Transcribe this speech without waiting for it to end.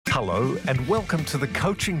Hello and welcome to the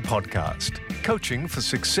Coaching Podcast, Coaching for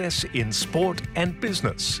Success in Sport and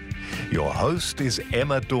Business. Your host is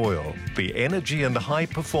Emma Doyle, the energy and high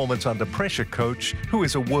performance under pressure coach who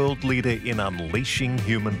is a world leader in unleashing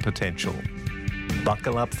human potential.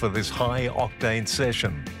 Buckle up for this high octane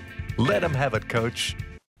session. Let 'em have it, coach.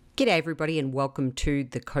 G'day everybody and welcome to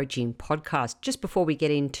the Coaching Podcast. Just before we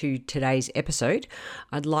get into today's episode,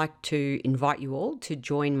 I'd like to invite you all to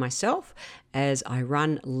join myself as I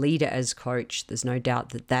run Leader as Coach. There's no doubt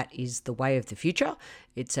that that is the way of the future.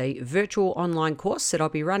 It's a virtual online course that I'll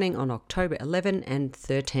be running on October 11 and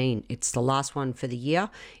 13. It's the last one for the year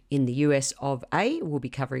in the US of A. We'll be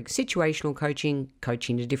covering situational coaching,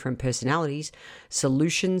 coaching to different personalities,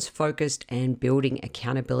 solutions focused, and building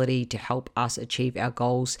accountability to help us achieve our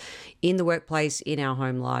goals in the workplace, in our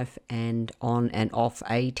home life, and on and off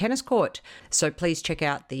a tennis court. So please check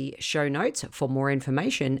out the show notes for more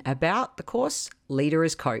information about the course Leader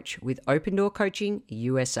as Coach with Open Door Coaching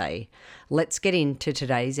USA. Let's get into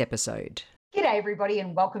today's episode. G'day everybody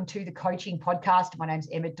and welcome to the Coaching Podcast. My name's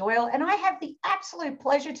Emma Doyle and I have the absolute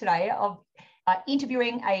pleasure today of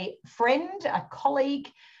interviewing a friend, a colleague,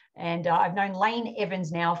 and I've known Lane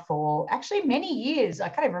Evans now for actually many years. I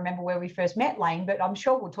can't even remember where we first met Lane, but I'm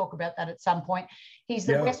sure we'll talk about that at some point. He's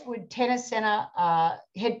the Westwood Tennis Center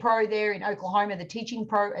head pro there in Oklahoma, the teaching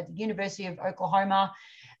pro at the University of Oklahoma.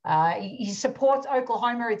 He supports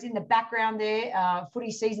Oklahoma. It's in the background there.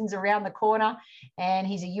 Footy season's around the corner, and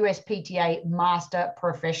he's a USPTA master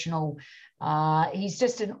professional. He's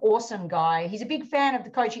just an awesome guy. He's a big fan of the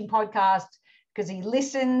Coaching Podcast because he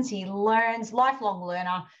listens, he learns, lifelong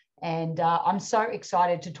learner, and I'm so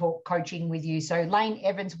excited to talk coaching with you. So Lane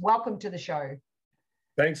Evans, welcome to the show.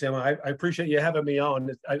 Thanks, Emma. I appreciate you having me on.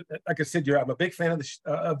 Like I said, I'm a big fan of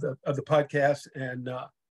the podcast, and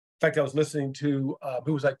in fact, I was listening to,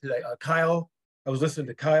 who was that today? Kyle. I was listening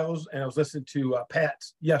to Kyle's and I was listening to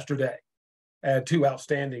Pat's yesterday. Two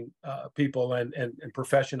outstanding people and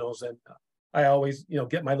professionals. And I always,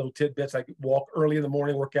 get my little tidbits. I walk early in the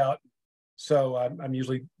morning, work out. So I'm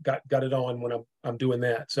usually got it on when I'm doing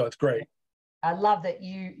that. So it's great. I love that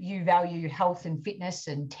you value health and fitness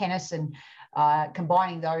and tennis and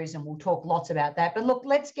combining those, and we'll talk lots about that. But look,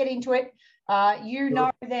 let's get into it. Sure.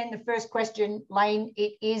 Know then the first question, Lane,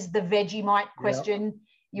 it is the Vegemite question.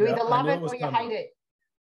 You either love it or you hate it.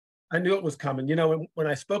 I knew it was coming. When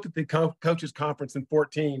I spoke at the coaches conference in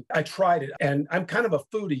 2014, I tried it, and I'm kind of a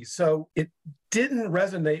foodie, so it didn't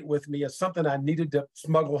resonate with me as something I needed to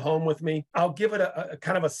smuggle home with me. I'll give it a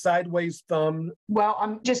kind of a sideways thumb. Well,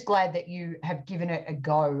 I'm just glad that you have given it a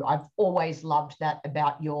go. I've always loved that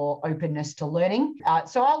about your openness to learning.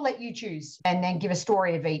 So I'll let you choose and then give a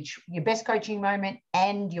story of each, your best coaching moment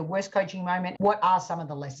and your worst coaching moment. What are some of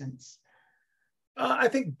the lessons? I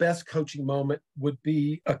think best coaching moment would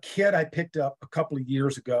be a kid I picked up a couple of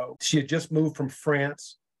years ago. She had just moved from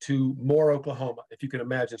France to Moore, Oklahoma, if you can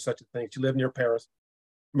imagine such a thing. She lived near Paris.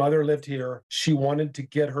 Mother lived here. She wanted to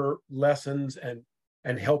get her lessons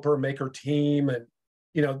and help her make her team. And,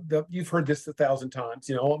 you've heard this 1,000 times.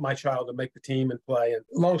 I want my child to make the team and play. And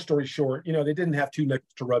long story short, they didn't have two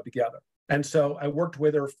nickels to rub together. And so I worked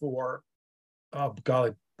with her for,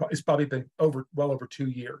 it's probably been well over 2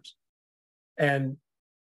 years. And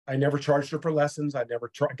I never charged her for lessons. I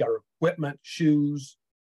never got her equipment, shoes,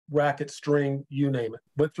 racket, string, you name it.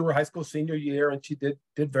 Went through her high school senior year, and she did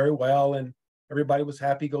very well, and everybody was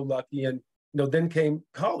happy-go-lucky. And then came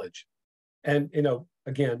college, and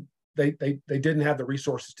again, they didn't have the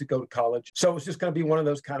resources to go to college, so it was just going to be one of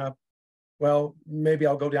those kind of, well, maybe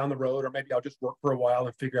I'll go down the road, or maybe I'll just work for a while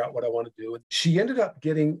and figure out what I want to do. And she ended up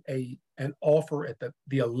getting an offer at the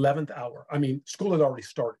 11th hour. I mean, school had already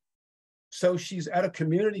started. So she's at a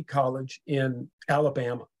community college in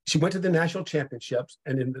Alabama. She went to the national championships,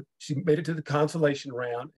 and she made it to the consolation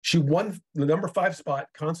round. She won the number 5 spot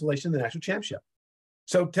consolation in the national championship.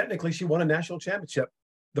 So technically she won a national championship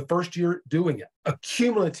the first year doing it. A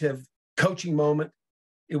cumulative coaching moment.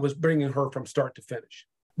 It was bringing her from start to finish.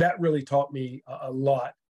 That really taught me a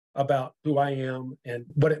lot about who I am and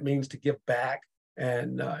what it means to give back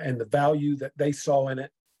and the value that they saw in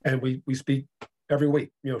it. And we speak every week.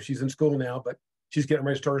 She's in school now, but she's getting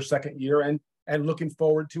ready to start her second year and looking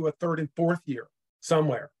forward to a third and fourth year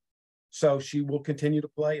somewhere. So she will continue to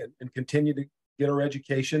play and continue to get her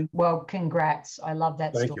education. Well, congrats. I love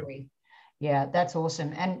that Thank story. You. Yeah, that's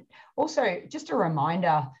awesome. And also just a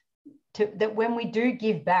reminder that when we do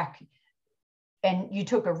give back, and you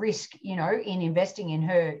took a risk, in investing in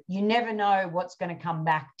her, you never know what's going to come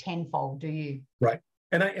back tenfold, do you? Right.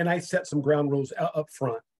 And I set some ground rules up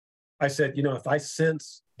front. I said, if I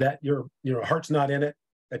sense that your heart's not in it,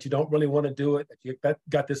 that you don't really want to do it, that you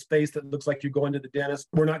got this face that looks like you're going to the dentist.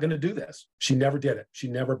 We're not going to do this. She never did it. She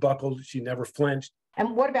never buckled. She never flinched.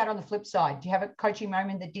 And what about on the flip side? Do you have a coaching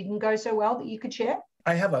moment that didn't go so well that you could share?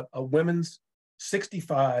 I have a women's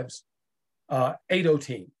 65s 8-0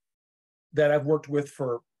 team that I've worked with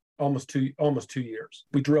for almost two years.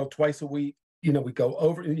 We drill twice a week. We go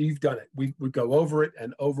over, and you've done it. We go over it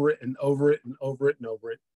and over it and over it and over it and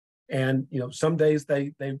over it. And, some days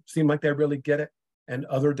they seem like they really get it. And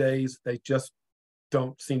other days they just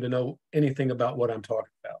don't seem to know anything about what I'm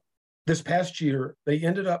talking about. This past year, they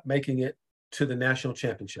ended up making it to the national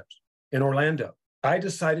championships in Orlando. I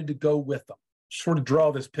decided to go with them. Sort of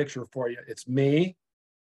draw this picture for you. It's me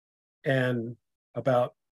and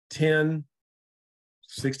about 10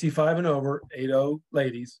 65 and over 8-0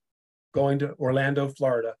 ladies going to Orlando,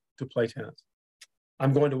 Florida to play tennis.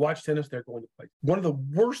 I'm going to watch tennis. They're going to play. One of the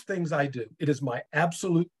worst things I do, it is my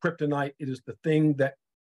absolute kryptonite. It is the thing that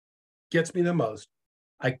gets me the most.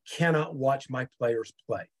 I cannot watch my players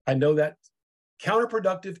play. I know that's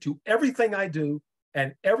counterproductive to everything I do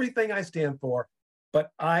and everything I stand for,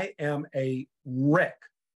 but I am a wreck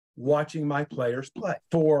watching my players play.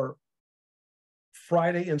 For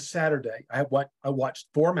Friday and Saturday, I watched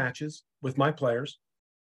 4 matches with my players,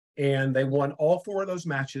 and they won all 4 of those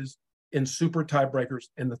matches in super tiebreakers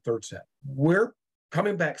in the third set. We're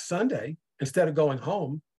coming back Sunday instead of going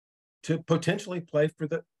home to potentially play for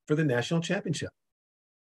the national championship.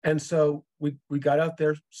 And so we got out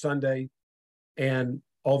there Sunday, and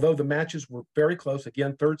although the matches were very close,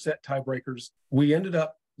 again, third set tiebreakers, we ended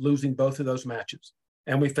up losing both of those matches.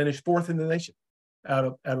 And we finished 4th in the nation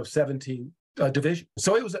out of 17 division.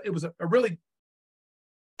 So it was a really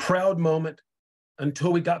proud moment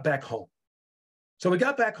until we got back home. So we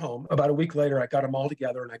got back home. About a week later, I got them all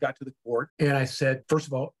together and I got to the court and I said, first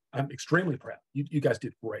of all, I'm extremely proud. You guys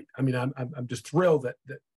did great. I mean, I'm just thrilled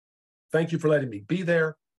that thank you for letting me be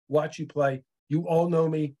there, watch you play. You all know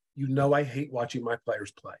me. You know I hate watching my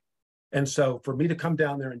players play. And so for me to come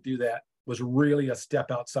down there and do that was really a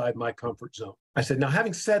step outside my comfort zone. I said, now,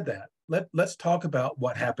 having said that, let's talk about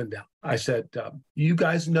what happened down. I said, you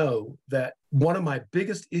guys know that one of my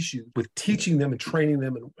biggest issues with teaching them and training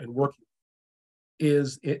them and working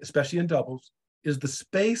is, especially in doubles, is the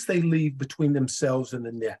space they leave between themselves and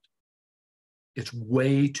the net. It's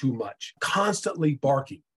way too much. Constantly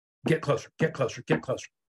barking, get closer, get closer, get closer,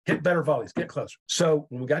 hit better volleys, get closer. So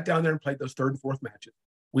when we got down there and played those third and fourth matches,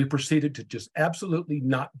 we proceeded to just absolutely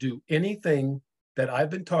not do anything that I've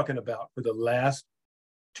been talking about for the last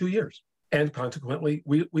 2 years. And consequently,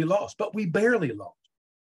 we lost, but we barely lost.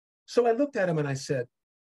 So I looked at him and I said,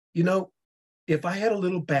 if I had a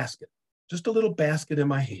little basket, just a little basket in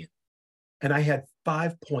my hand, and I had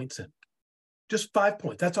 5 points in it, just 5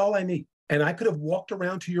 points, that's all I need. And I could have walked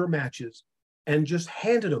around to your matches and just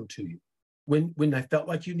handed them to you when I felt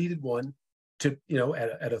like you needed one to,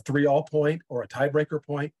 at a 3-all point or a tiebreaker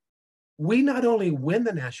point. We not only win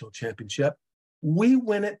the national championship, we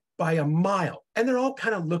win it by a mile. And they're all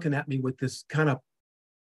kind of looking at me with this kind of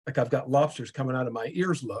like I've got lobsters coming out of my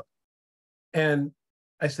ears look. And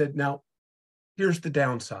I said, now, here's the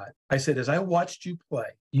downside. I said, as I watched you play,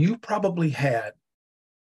 you probably had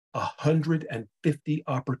 150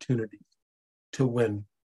 opportunities to win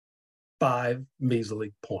 5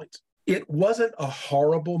 measly points. It wasn't a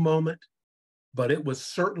horrible moment, but it was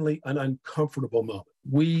certainly an uncomfortable moment.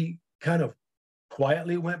 We kind of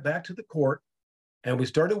quietly went back to the court and we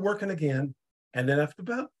started working again. And then after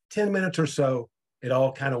about 10 minutes or so, it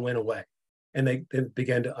all kind of went away and they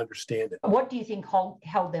began to understand it. What do you think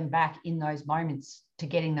held them back in those moments to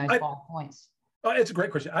getting those 5 points? It's a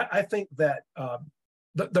great question. I think that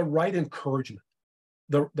the right encouragement,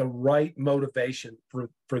 the right motivation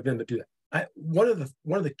for them to do that. One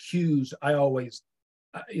of the cues I always,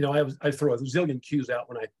 I throw a zillion cues out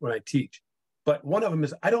when I teach, but one of them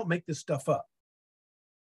is I don't make this stuff up.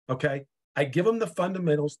 Okay, I give them the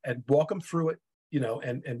fundamentals and walk them through it,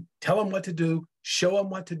 and tell them what to do, show them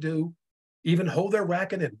what to do, even hold their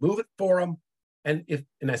racket and move it for them. And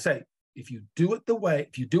I say, if you do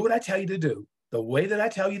what I tell you to do, the way that I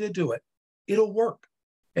tell you to do it, it'll work.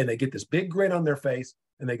 And they get this big grin on their face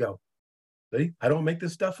and they go, see, I don't make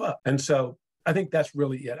this stuff up. And so I think that's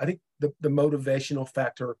really it. I think the motivational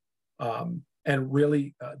factor and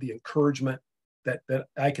really the encouragement that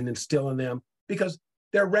I can instill in them, because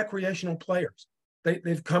they're recreational players.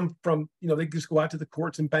 They've come from, they just go out to the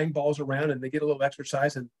courts and bang balls around and they get a little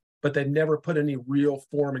exercise, but they never put any real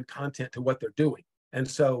form and content to what they're doing. And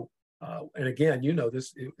so, and again,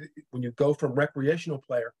 this, when you go from recreational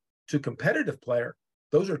player to competitive player,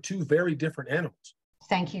 those are 2 very different animals.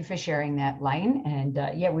 Thank you for sharing that, Lane.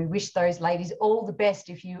 And we wish those ladies all the best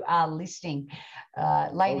if you are listening.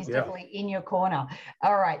 Lane is definitely in your corner.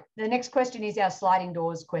 All right. The next question is our sliding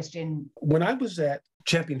doors question. When I was at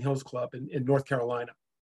Champion Hills Club in North Carolina,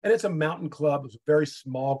 and it's a mountain club, it was a very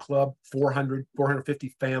small club,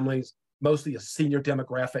 450 families, mostly a senior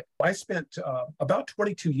demographic. I spent about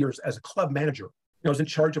 22 years as a club manager. I was in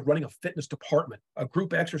charge of running a fitness department, a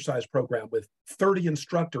group exercise program with 30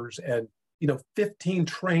 instructors and 15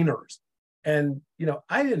 trainers. And,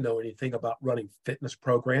 I didn't know anything about running fitness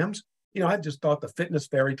programs. I just thought the fitness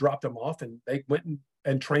fairy dropped them off and they went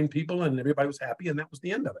and trained people and everybody was happy. And that was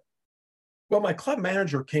the end of it. Well, my club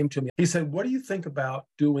manager came to me. He said, "What do you think about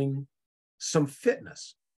doing some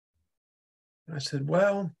fitness?" And I said,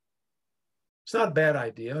 "Well, it's not a bad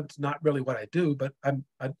idea. It's not really what I do, but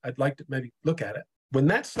I'd like to maybe look at it." When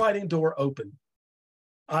that sliding door opened,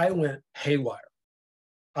 I went haywire.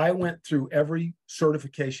 I went through every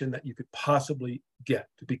certification that you could possibly get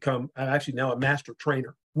to become, I'm actually now a master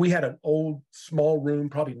trainer. We had an old, small room,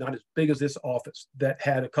 probably not as big as this office, that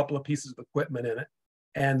had a couple of pieces of equipment in it,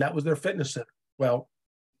 and that was their fitness center. Well,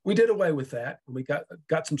 we did away with that, and we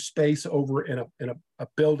got some space over in a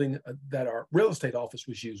building that our real estate office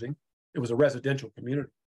was using. It was a residential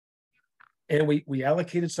community. And we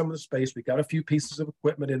allocated some of the space. We got a few pieces of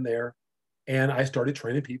equipment in there, and I started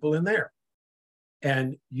training people in there.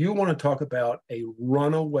 And you want to talk about a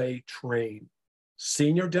runaway train,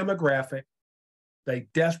 senior demographic. They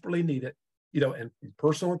desperately need it, and in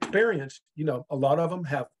personal experience, a lot of them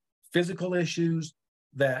have physical issues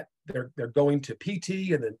that they're going to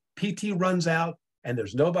PT, and then PT runs out and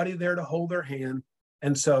there's nobody there to hold their hand.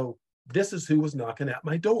 And so this is who was knocking at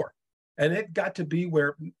my door. And it got to be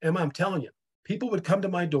where, Emma, I'm telling you, people would come to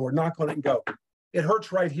my door, knock on it and go, "It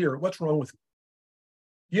hurts right here. What's wrong with me?"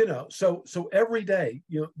 So every day,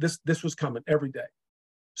 this was coming every day.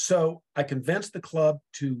 So I convinced the club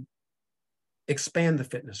to expand the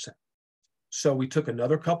fitness center. So we took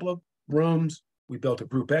another couple of rooms, we built a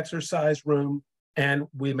group exercise room, and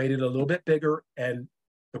we made it a little bit bigger. And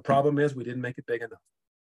the problem is we didn't make it big enough.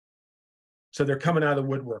 So they're coming out of the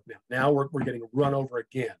woodwork now. Now we're getting run over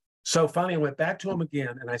again. So finally I went back to them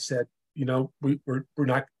again and I said, we're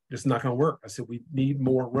not, this is not going to work. I said, we need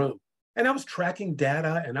more room. And I was tracking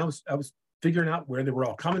data and I was figuring out where they were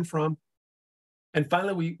all coming from. And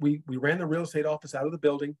finally we ran the real estate office out of the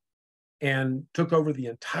building and took over the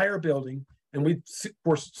entire building. And we, of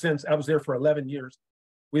course, since I was there for 11 years,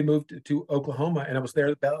 we moved to Oklahoma, and I was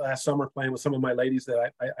there last summer playing with some of my ladies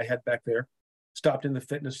that I had back there, stopped in the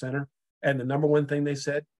fitness center. And the number one thing they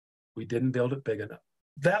said, we didn't build it big enough.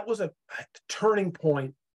 That was a turning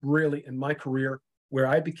point really in my career where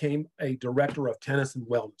I became a director of tennis and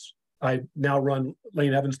wellness. I now run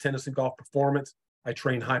Lane Evans Tennis and Golf Performance. I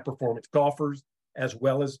train high performance golfers as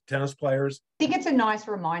well as tennis players. I think it's a nice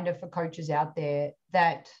reminder for coaches out there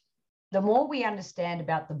that the more we understand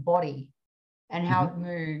about the body and how it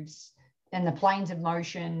moves and the planes of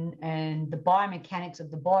motion and the biomechanics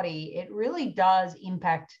of the body, it really does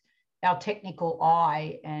impact our technical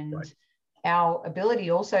eye and our ability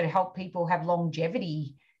also to help people have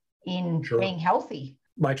longevity in being healthy.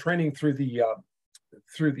 My training through the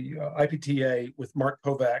IPTA with Mark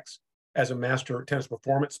Kovacs as a master tennis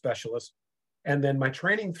performance specialist, and then my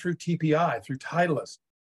training through TPI, through Titleist.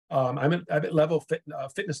 I'm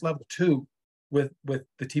at fitness level 2 with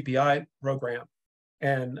the TPI program,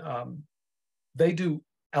 and they do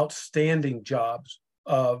outstanding jobs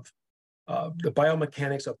of the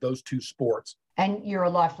biomechanics of those two sports. And you're a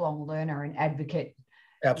lifelong learner and advocate.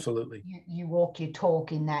 Absolutely. You walk your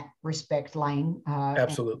talk in that respect, Lane.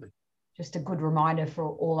 Absolutely. Just a good reminder for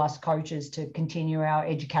all us coaches to continue our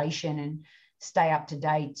education and stay up to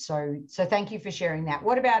date. So thank you for sharing that.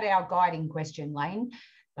 What about our guiding question, Lane?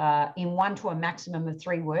 In 1 to a maximum of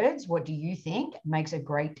 3 words, what do you think makes a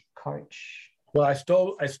great coach? Well, I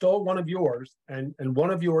stole one of yours, and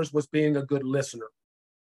one of yours was being a good listener,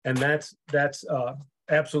 and that's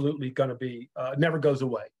absolutely going to be never goes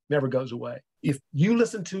away. Never goes away. If you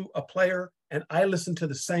listen to a player and I listen to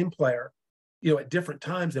the same player, at different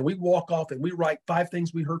times, and we walk off and we write 5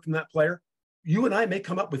 things we heard from that player, you and I may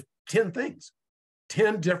come up with 10 things,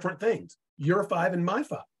 10 different things. Your 5 and my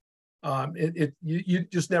 5. You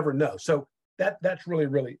just never know. So that's really,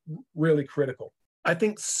 really, really critical. I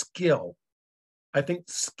think skill,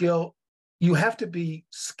 you have to be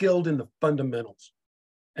skilled in the fundamentals.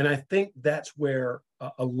 And I think that's where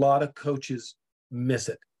a lot of coaches miss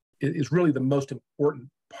it. It is really the most important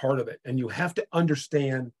part of it. And you have to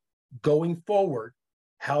understand going forward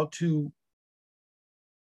how to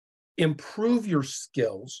improve your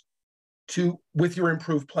skills with your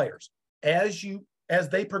improved players. As as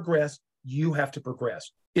they progress, you have to progress.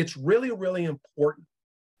 It's really, really important.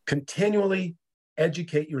 Continually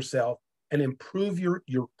educate yourself and improve your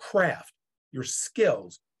craft, your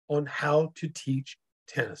skills on how to teach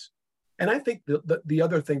tennis. And I think the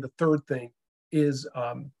other thing, the third thing is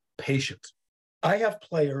patience. I have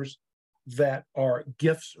players that are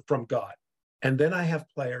gifts from God. And then I have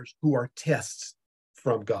players who are tests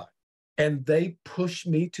from God. And they push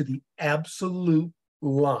me to the absolute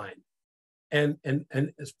line. And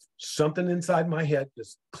something inside my head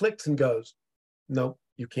just clicks and goes, no,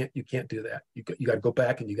 you can't do that. You got to go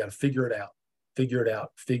back and you got to figure it out.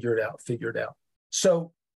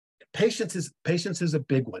 So patience is a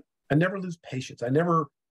big one. I never lose patience.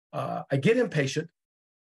 I get impatient,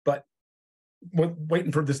 but when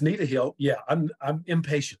waiting for this knee to heal, yeah, I'm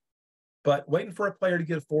impatient. But waiting for a player to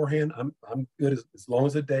get a forehand, I'm good as long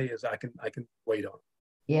as a day as I can wait on.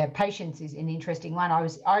 Yeah, patience is an interesting one.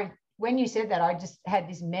 When you said that, I just had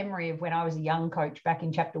this memory of when I was a young coach back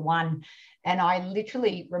in chapter 1, and I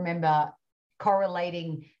literally remember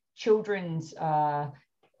correlating children's their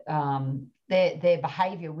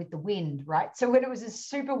behavior with the wind, right? So when it was a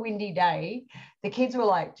super windy day, the kids were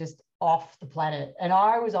like just off the planet, and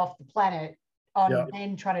I was off the planet on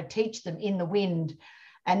then trying to teach them in the wind.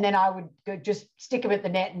 And then I would go just stick them at the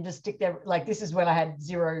net and just stick there. Like, this is when I had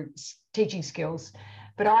zero teaching skills.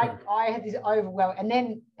 But I had this overwhelm. And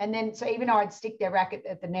then, so even though I'd stick their racket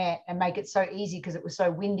at the net and make it so easy because it was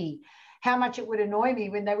so windy, how much it would annoy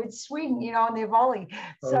me when they would swing, on their volley.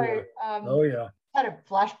 I had a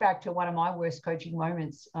flashback to one of my worst coaching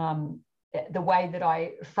moments, the way that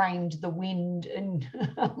I framed the wind and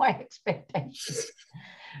my expectations.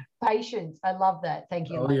 Patience. I love that. Thank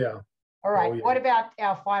you. Oh, yeah. All right. What about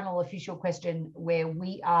our final official question where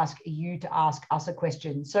we ask you to ask us a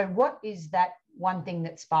question? So what is that one thing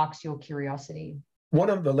that sparks your curiosity?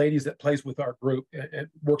 One of the ladies that plays with our group and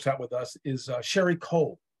works out with us is Sherry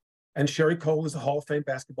Cole. And Sherry Cole is a Hall of Fame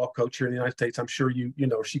basketball coach here in the United States. I'm sure you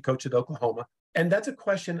know, she coached at Oklahoma. And that's a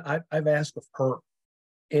question I've asked of her.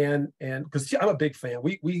 And because I'm a big fan,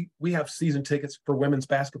 we have season tickets for women's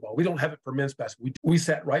basketball. We don't have it for men's basketball. We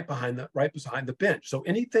sat right behind the bench. So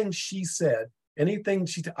anything she said,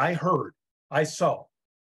 I heard, I saw.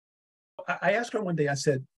 I asked her one day. I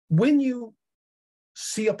said, when you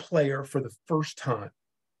see a player for the first time,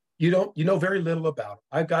 you know very little about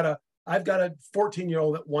them. I've got a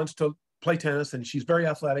 14-year-old that wants to play tennis, and she's very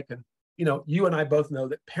athletic. And you and I both know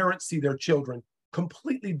that parents see their children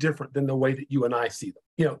completely different than the way that you and I see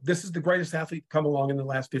them. This is the greatest athlete come along in the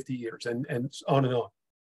last 50 years and on and on.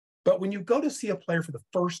 But when you go to see a player for the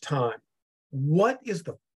first time, what is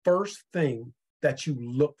the first thing that you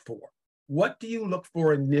look for? What do you look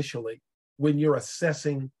for initially when you're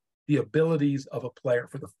assessing the abilities of a player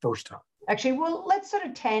for the first time? Actually, well, let's sort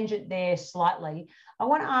of tangent there slightly. I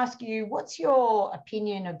want to ask you, what's your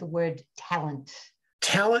opinion of the word talent?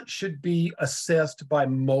 Talent should be assessed by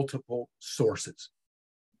multiple sources.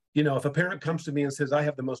 If a parent comes to me and says, I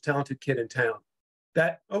have the most talented kid in town,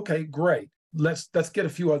 okay, great. Let's get a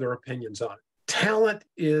few other opinions on it. Talent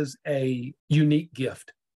is a unique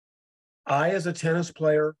gift. I, as a tennis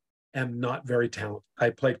player, am not very talented. I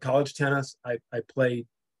played college tennis. I played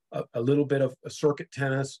a little bit of circuit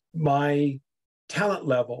tennis. My talent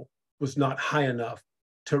level was not high enough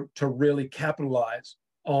to really capitalize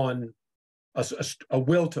on a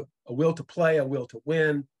will to play, a will to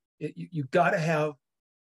win. You got to have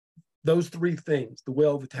those three things: the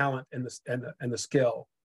will, the talent, and the skill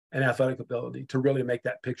and athletic ability to really make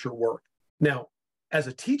that picture work. Now, as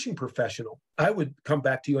a teaching professional, I would come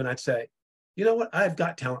back to you and I'd say, you know what? I've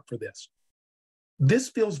got talent for this. This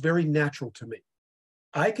feels very natural to me.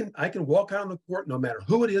 I can walk out on the court, no matter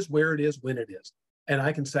who it is, where it is, when it is, and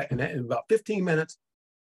I can say, in about 15 minutes,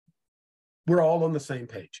 we're all on the same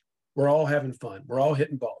page. We're all having fun. We're all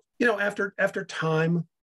hitting balls. After time,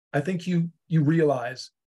 I think you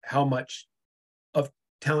realize how much of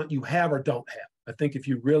talent you have or don't have. I think if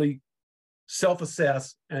you really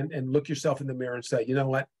self-assess and look yourself in the mirror and say, you know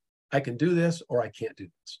what, I can do this or I can't do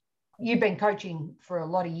this. You've been coaching for a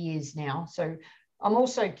lot of years now, so I'm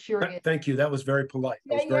also curious. Thank you. That was very polite.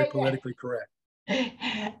 That was very politically correct.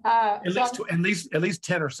 At least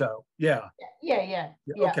 10 or so. Yeah. Yeah.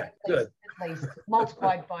 Okay, good. At least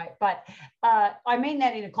multiplied by, but I mean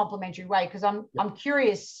that in a complimentary way, because I'm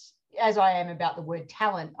curious, as I am about the word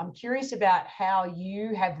talent. I'm curious about how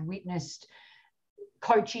you have witnessed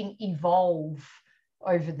coaching evolve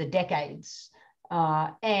over the decades.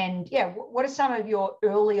 What are some of your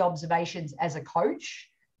early observations as a coach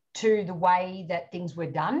to the way that things were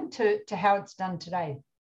done to how it's done today?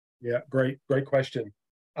 Yeah, great question.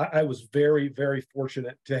 I was very, very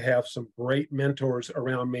fortunate to have some great mentors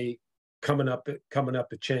around me coming up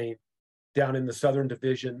the chain down in the Southern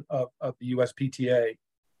Division of the USPTA.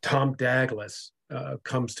 Tom Douglas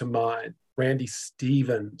comes to mind, Randy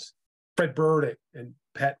Stevens, Fred Burdick, and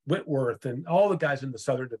Pat Whitworth, and all the guys in the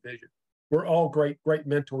Southern Division were all great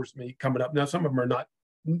mentors to me coming up. Now, some of them are not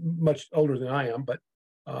much older than I am, but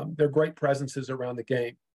they're great presences around the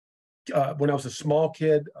game. When I was a small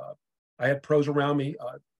kid, I had pros around me.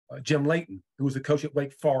 Jim Layton, who was a coach at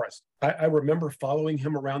Wake Forest. I remember following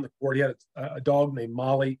him around the court. He had a dog named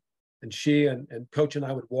Molly, and she and Coach and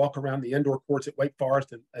I would walk around the indoor courts at Wake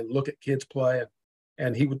Forest and look at kids play.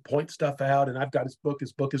 And he would point stuff out. And I've got his book.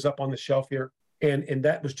 His book is up on the shelf here. And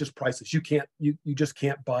that was just priceless. You just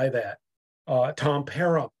can't buy that. Tom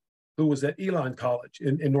Parham, who was at Elon College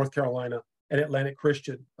in North Carolina and Atlantic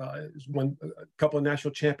Christian, won a couple of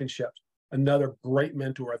national championships. Another great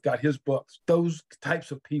mentor. I've got his books. Those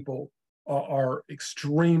types of people were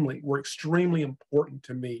extremely important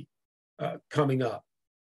to me coming up.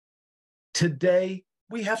 Today,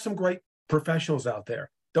 we have some great professionals out there.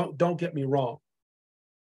 Don't get me wrong.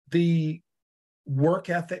 The work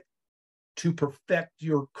ethic to perfect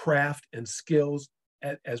your craft and skills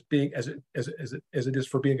as it is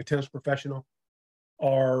for being a tennis professional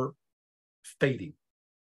are fading.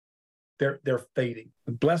 They're fading.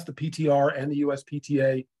 Bless the PTR and the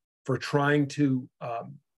USPTA for trying to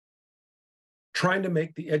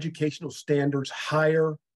make the educational standards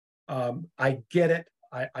higher. I get it.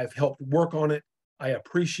 I've helped work on it. I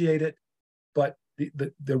appreciate it. But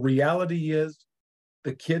the reality is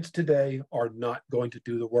the kids today are not going to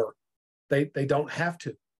do the work. They don't have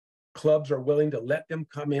to. Clubs are willing to let them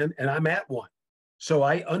come in, and I'm at one. So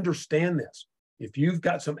I understand this. If you've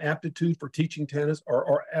got some aptitude for teaching tennis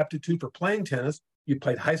or aptitude for playing tennis, you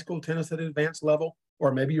played high school tennis at an advanced level,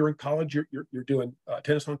 or maybe you're in college, you're doing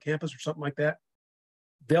tennis on campus or something like that,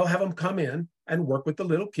 they'll have them come in and work with the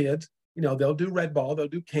little kids. They'll do red ball, they'll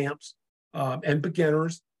do camps and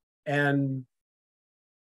beginners, and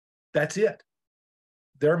that's it.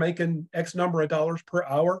 They're making X number of dollars per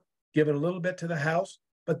hour, giving a little bit to the house,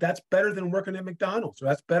 but that's better than working at McDonald's. Or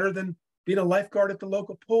that's better than being a lifeguard at the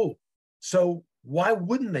local pool. So why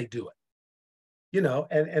wouldn't they do it?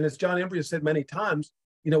 And as John Embry has said many times,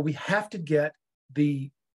 we have to get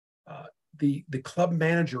the club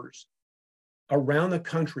managers around the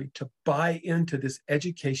country to buy into this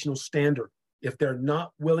educational standard. If they're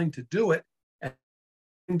not willing to do it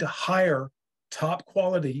and to hire top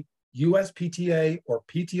quality USPTA or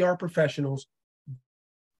PTR professionals,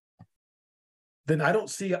 then I don't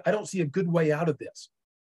see a good way out of this.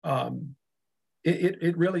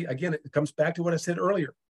 It really, again, it comes back to what I said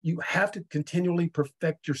earlier. You have to continually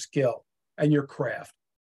perfect your skill and your craft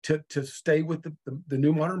to stay with the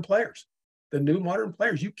new modern players. The new modern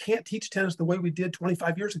players, you can't teach tennis the way we did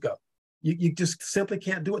 25 years ago. You just simply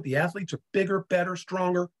can't do it. The athletes are bigger, better,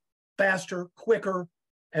 stronger, faster, quicker.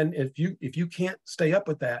 And if you can't stay up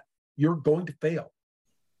with that, you're going to fail.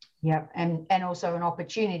 Yeah, and also an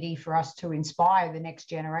opportunity for us to inspire the next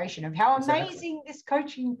generation of how amazing this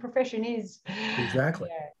coaching profession is. Exactly.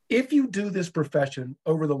 Yeah. If you do this profession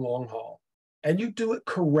over the long haul and you do it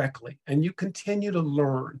correctly and you continue to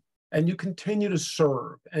learn and you continue to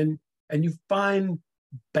serve and you find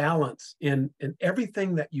balance in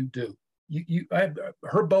everything that you do.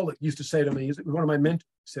 Herb Bolick used to say to me, one of my mentors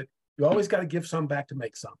said, you always got to give some back to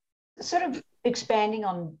make some. Sort of expanding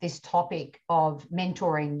on this topic of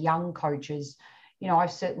mentoring young coaches, I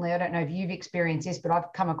don't know if you've experienced this, but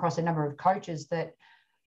I've come across a number of coaches that,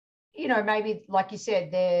 maybe like you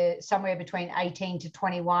said, they're somewhere between 18 to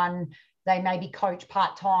 21. They maybe coach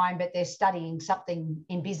part-time, but they're studying something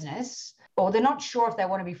in business, or they're not sure if they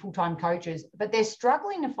want to be full-time coaches, but they're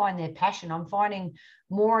struggling to find their passion. I'm finding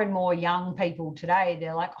more and more young people today,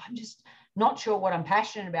 they're like, I'm just not sure what I'm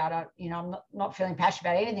passionate about. I'm not feeling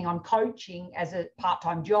passionate about anything. I'm coaching as a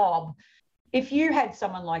part-time job. If you had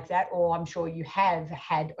someone like that, or I'm sure you have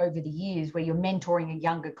had over the years where you're mentoring a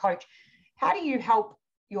younger coach, how do you help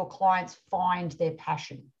your clients find their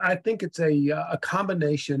passion? I think it's a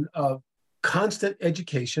combination of constant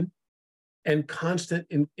education and constant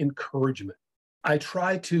encouragement. I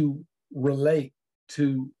try to relate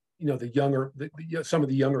to some of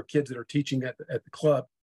the younger kids that are teaching at the club.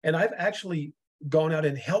 And I've actually gone out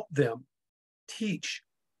and helped them teach,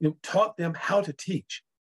 taught them how to teach.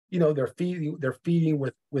 They're feeding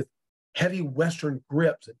with heavy Western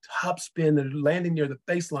grips and top spin and landing near the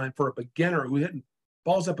baseline for a beginner who's hitting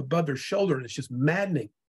balls up above their shoulder. And it's just maddening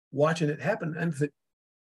watching it happen. And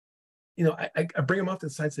I bring them off to the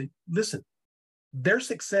side and say, listen, their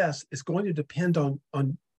success is going to depend on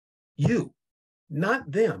you.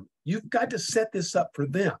 not them. You've got to set this up for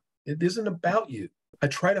them. It isn't about you. I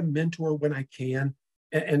try to mentor when I can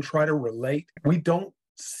and try to relate. We don't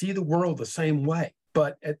see the world the same way,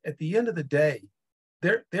 but at the end of the day,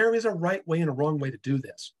 there is a right way and a wrong way to do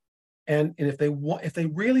this. And if they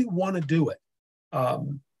really want to do it,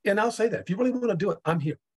 and I'll say that if you really want to do it, I'm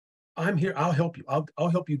here. I'll help you. I'll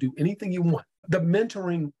help you do anything you want. The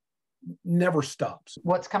mentoring never stops.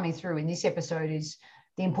 What's coming through in this episode is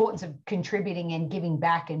the importance of contributing and giving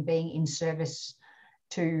back and being in service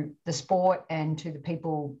to the sport and to the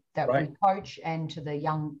people that we coach and to the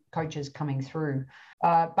young coaches coming through.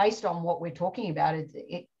 Based on what we're talking about,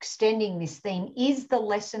 extending this theme, is the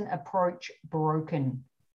lesson approach broken?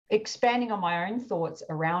 Expanding on my own thoughts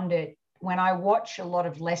around it, when I watch a lot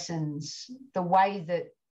of lessons, the way that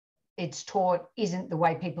it's taught isn't the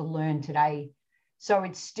way people learn today. So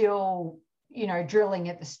it's still, drilling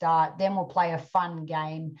at the start, then we'll play a fun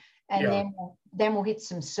game, and then we'll hit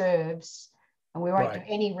some serves, and we won't do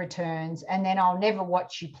any returns, and then I'll never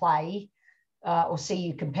watch you play or see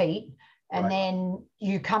you compete. And then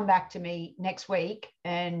you come back to me next week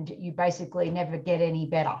and you basically never get any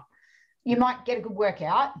better. You might get a good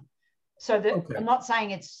workout. So that I'm not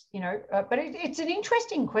saying it's, but it's an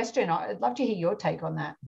interesting question. I'd love to hear your take on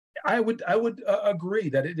that. I would agree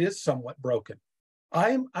that it is somewhat broken.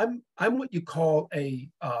 I'm what you call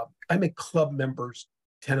I'm a club member's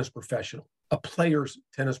tennis professional, a player's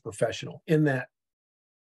tennis professional, in that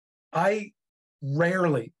I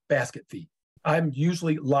rarely basket feed. I'm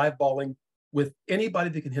usually live balling with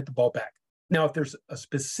anybody that can hit the ball back. Now, if there's a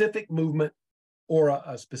specific movement or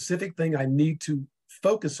a specific thing I need to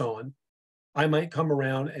focus on, I might come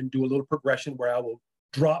around and do a little progression where I will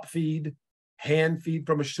drop feed, hand feed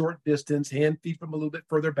from a short distance, hand feed from a little bit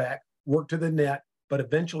further back, work to the net, but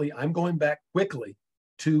eventually I'm going back quickly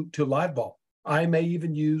to live ball. I may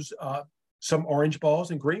even use some orange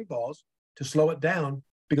balls and green balls to slow it down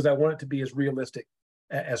because I want it to be as realistic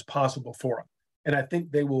as possible for them. And I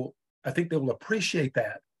think they will appreciate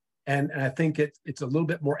that. And I think it's a little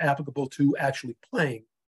bit more applicable to actually playing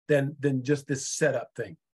than just this setup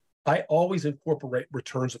thing. I always incorporate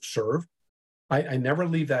returns of serve. I never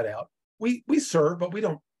leave that out. We serve, but we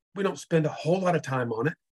don't spend a whole lot of time on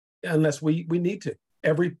it unless we need to.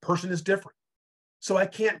 Every person is different. So I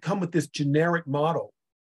can't come with this generic model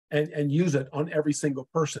and use it on every single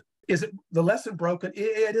person. Is it the lesson broken?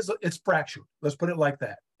 It's fractured. Let's put it like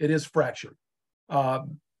that. It is fractured.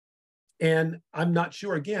 And I'm not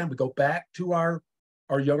sure, again, we go back to our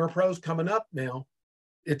younger pros coming up now.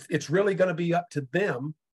 It's really going to be up to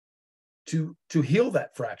them to heal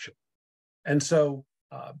that fracture. And so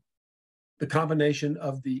the combination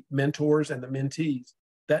of the mentors and the mentees,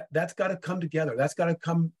 that's got to come together. That's got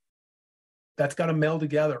to meld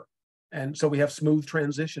together. And so we have smooth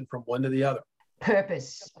transition from one to the other.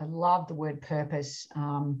 Purpose. I love the word purpose,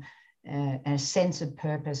 and a sense of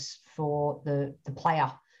purpose for the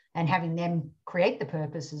player, and having them create the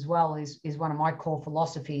purpose as well is one of my core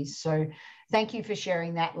philosophies. So thank you for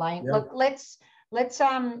sharing that, Lane. Yeah. Look, let's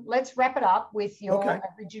wrap it up with your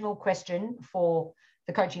original question for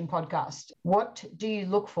the coaching podcast. What do you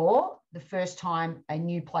look for the first time a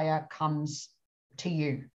new player comes to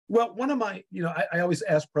you? Well, one of my, I always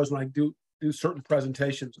ask pros when I do certain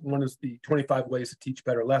presentations, one is the 25 ways to teach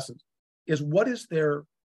better lessons, is what is their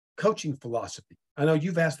coaching philosophy? I know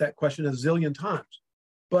you've asked that question a zillion times,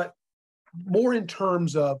 but more in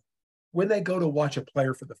terms of when they go to watch a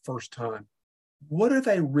player for the first time, what are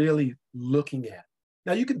they really looking at?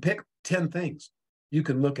 Now, you can pick 10 things. You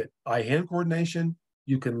can look at eye-hand coordination.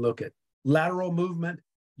 You can look at lateral movement.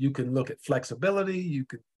 You can look at flexibility.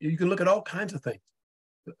 You can look at all kinds of things.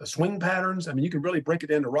 Swing patterns. I mean, you can really break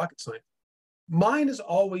it into rocket science. Mine is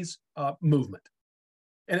always movement.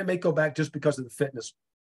 And it may go back just because of the fitness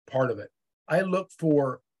part of it. I look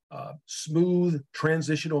for smooth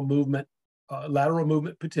transitional movement, lateral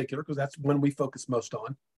movement in particular, because that's when we focus most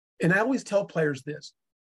on. And I always tell players this: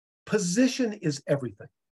 position is everything.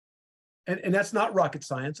 And that's not rocket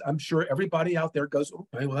science. I'm sure everybody out there goes,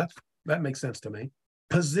 okay, well, that makes sense to me.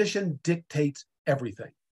 Position dictates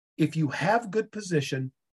everything. If you have good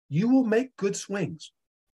position, you will make good swings.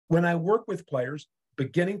 When I work with players,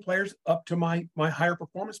 beginning players up to my higher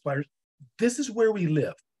performance players, this is where we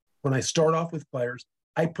live. When I start off with players,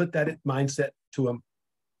 I put that mindset to them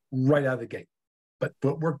right out of the gate. But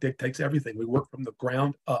footwork dictates everything. We work from the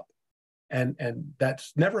ground up. And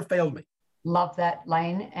that's never failed me. Love that,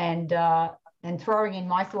 Lane. And throwing in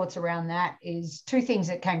my thoughts around that is two things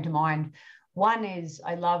that came to mind. One is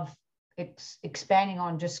I love expanding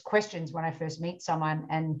on just questions when I first meet someone,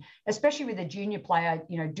 and especially with a junior player,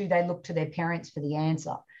 do they look to their parents for the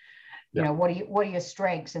answer? you know, what are your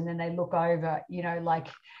strengths? And then they look over, you know,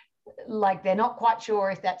 like they're not quite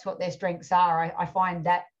sure if that's what their strengths are. I find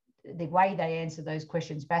that the way they answer those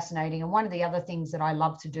questions fascinating. And one of the other things that I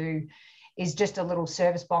love to do is just a little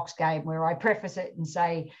service box game where I preface it and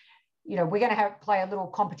say, you know, we're going to play a little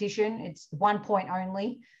competition. It's 1 point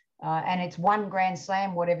only. And it's one Grand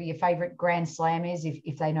Slam, whatever your favorite Grand Slam is,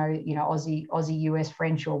 if they know, you know, Aussie, US,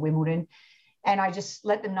 French, or Wimbledon. And I just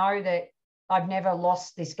let them know that I've never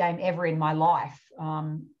lost this game ever in my life.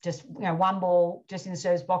 Just, you know, one ball, just in the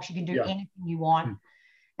service box, you can do anything you want.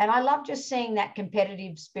 And I love just seeing that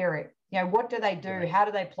competitive spirit. You know, what do they do? Right. How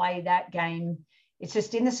do they play that game? It's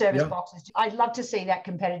just in the service boxes. I'd love to see that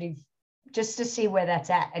competitive, just to see where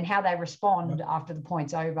that's at and how they respond after the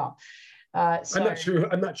point's over.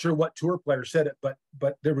 I'm not sure what tour player said it,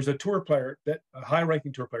 but there was a tour player, a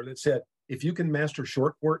high-ranking tour player, that said, if you can master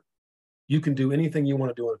short court, you can do anything you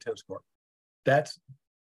want to do on a tennis court. That's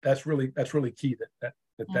really key that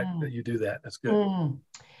you do that. That's good.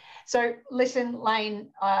 So listen, Lane,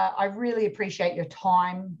 I really appreciate your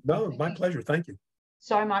time. No, my pleasure. Thank you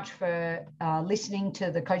so much for listening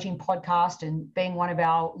to the Coaching Podcast and being one of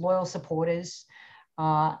our loyal supporters.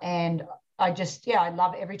 And I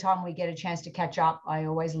love every time we get a chance to catch up. I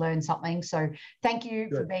always learn something. So thank you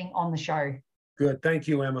for being on the show. Good. Thank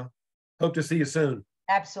you, Emma. Hope to see you soon.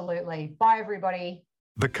 Absolutely. Bye, everybody.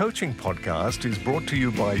 The Coaching Podcast is brought to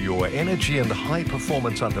you by your energy and high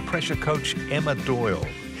performance under pressure coach, Emma Doyle.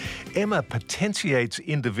 Emma potentiates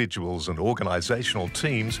individuals and organizational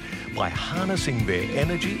teams by harnessing their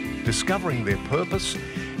energy, discovering their purpose,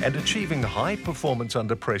 and achieving high performance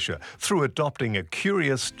under pressure through adopting a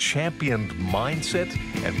curious, championed mindset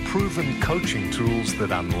and proven coaching tools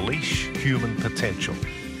that unleash human potential.